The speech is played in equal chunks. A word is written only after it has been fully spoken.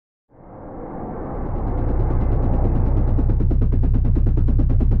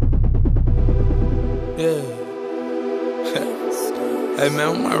Hey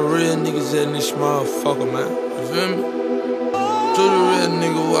man, where my real niggas at in this motherfucker, man? You feel me? Do the real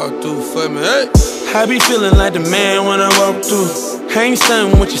nigga walk through for me, hey! I be feeling like the man when I walk through. Ain't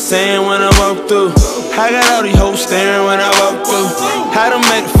stunning what you saying when I walk through. I got all these hoes staring when I walk through. I done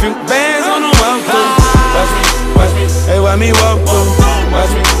made a few bands on the walk through. Watch me, hey, why me walk through?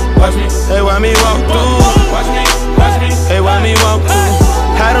 Watch me, hey, why me walk through? Watch me, hey, why me walk through?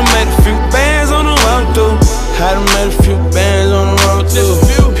 I done made a few bands on the walk through. I done made a few bands on the walk through.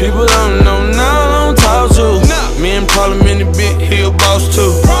 People don't know now, don't talk to. Me and Parliament, the big hill boss too.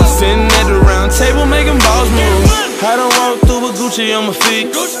 Sitting at the round table making boss moves. I done walk through with Gucci on my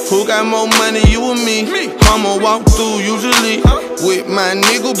feet. Who got more money, you or me? I'ma walk through usually with my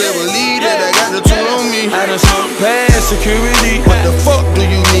nigga, better believe that I got the tool on me. I done smoked past security. What the fuck do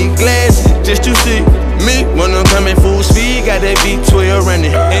you need glasses just to see me? When I'm coming full speed, got that V12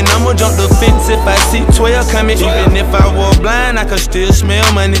 running. And I'ma jump the fence if I see 12 coming. Even if I were blind, I could still smell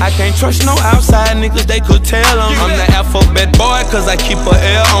money. I can't trust no outside niggas, they could tell on me. I'm the alphabet boy, cause I keep a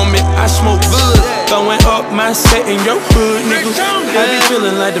L on me. I smoke good, throwing up my set in your hood, nigga. I be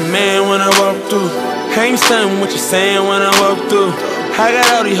feeling like the man when I walk through. Ain't stunning what you saying when I walk through. I got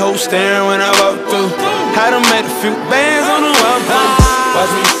all these hoes staring when I walk through. I done made a few bands on the walk through.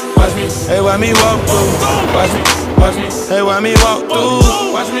 Watch me, hey, why me walk through? Watch me, hey, why me walk through?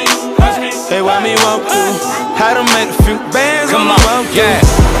 Watch me, hey, why me walk through? I done made a few bands on the walk through. Yeah,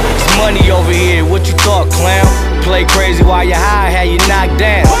 it's money over here, what you thought, clown? Play crazy while you high, how you knocked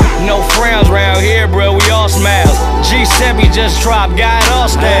down. No frowns round here, bro, we all smiles. G7 just dropped, got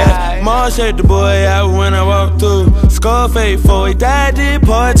us down. Mars hurt the boy out when I walk through. Scarface 4, he died, did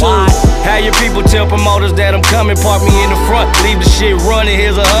part 2. How your people tell promoters that I'm coming, park me in the front, leave the shit running,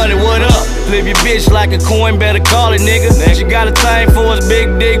 here's 100, what up? Flip your bitch like a coin, better call it, nigga. She got a thing for us,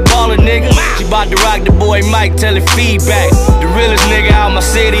 big dick baller, nigga. She bout to rock the boy Mike, tell it feedback. The realest nigga out my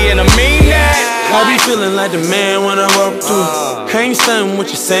city, and I mean that. I be feeling like the man when I walk through. Ain't stunning what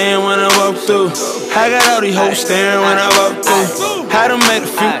you saying when I walk through. I got all these hoes staring when I walk through. I done made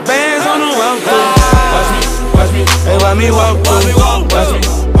a few bands on the walk through. Watch me, hey, why me walk through?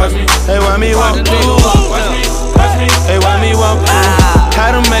 Watch me, hey, why me walk through?